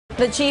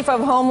The chief of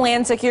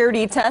Homeland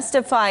Security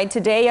testified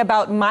today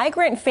about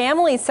migrant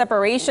family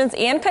separations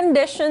and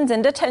conditions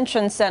in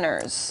detention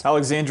centers.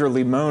 Alexandra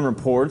Limon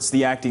reports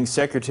the acting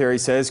secretary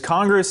says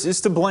Congress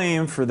is to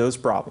blame for those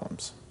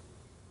problems.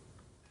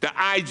 The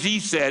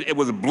IG said it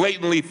was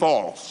blatantly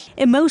false.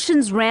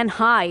 Emotions ran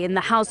high in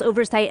the House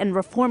Oversight and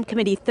Reform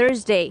Committee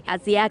Thursday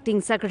as the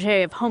acting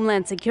Secretary of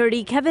Homeland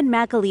Security, Kevin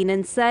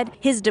McAleenan, said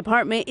his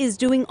department is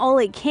doing all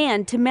it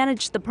can to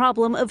manage the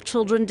problem of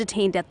children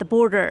detained at the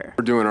border.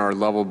 We're doing our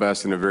level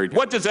best in a very...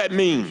 What does that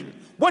mean?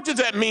 What does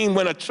that mean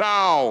when a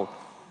child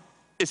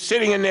is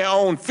sitting in their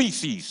own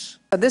feces?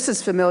 This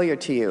is familiar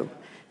to you,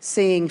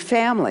 seeing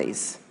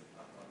families,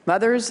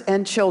 mothers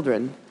and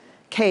children,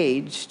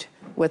 caged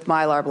with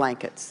Mylar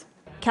blankets.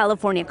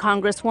 California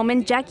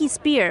Congresswoman Jackie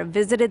Speier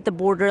visited the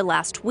border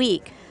last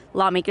week.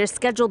 Lawmakers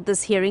scheduled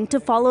this hearing to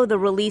follow the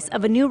release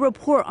of a new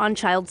report on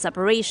child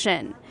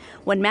separation.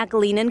 When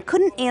McAleenan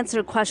couldn't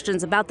answer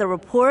questions about the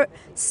report,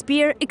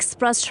 Speier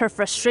expressed her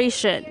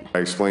frustration. I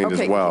explained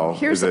as well.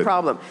 Here's the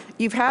problem.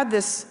 You've had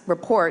this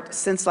report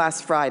since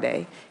last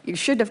Friday. You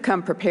should have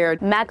come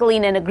prepared.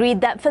 McAleenan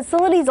agreed that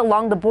facilities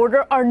along the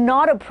border are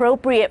not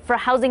appropriate for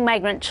housing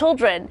migrant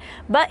children,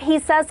 but he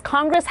says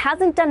Congress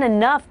hasn't done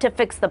enough to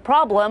fix the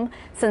problem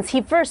since he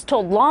first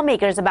told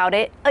lawmakers about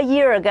it a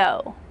year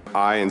ago.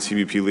 I and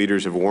CBP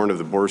leaders have warned of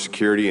the border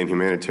security and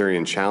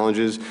humanitarian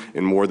challenges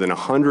in more than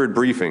 100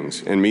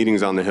 briefings and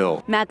meetings on the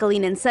Hill.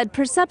 McAleenan said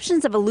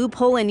perceptions of a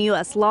loophole in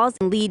U.S. laws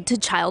lead to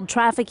child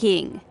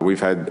trafficking. We've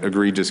had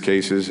egregious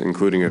cases,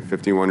 including a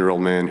 51-year-old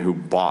man who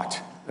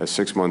bought a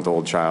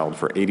 6-month-old child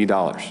for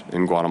 $80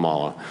 in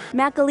Guatemala.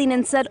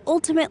 McAleenan said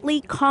ultimately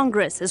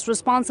Congress is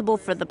responsible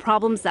for the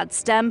problems that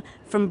stem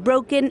from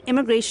broken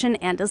immigration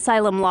and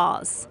asylum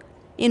laws.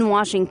 In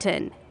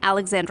Washington,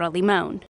 Alexandra Limon.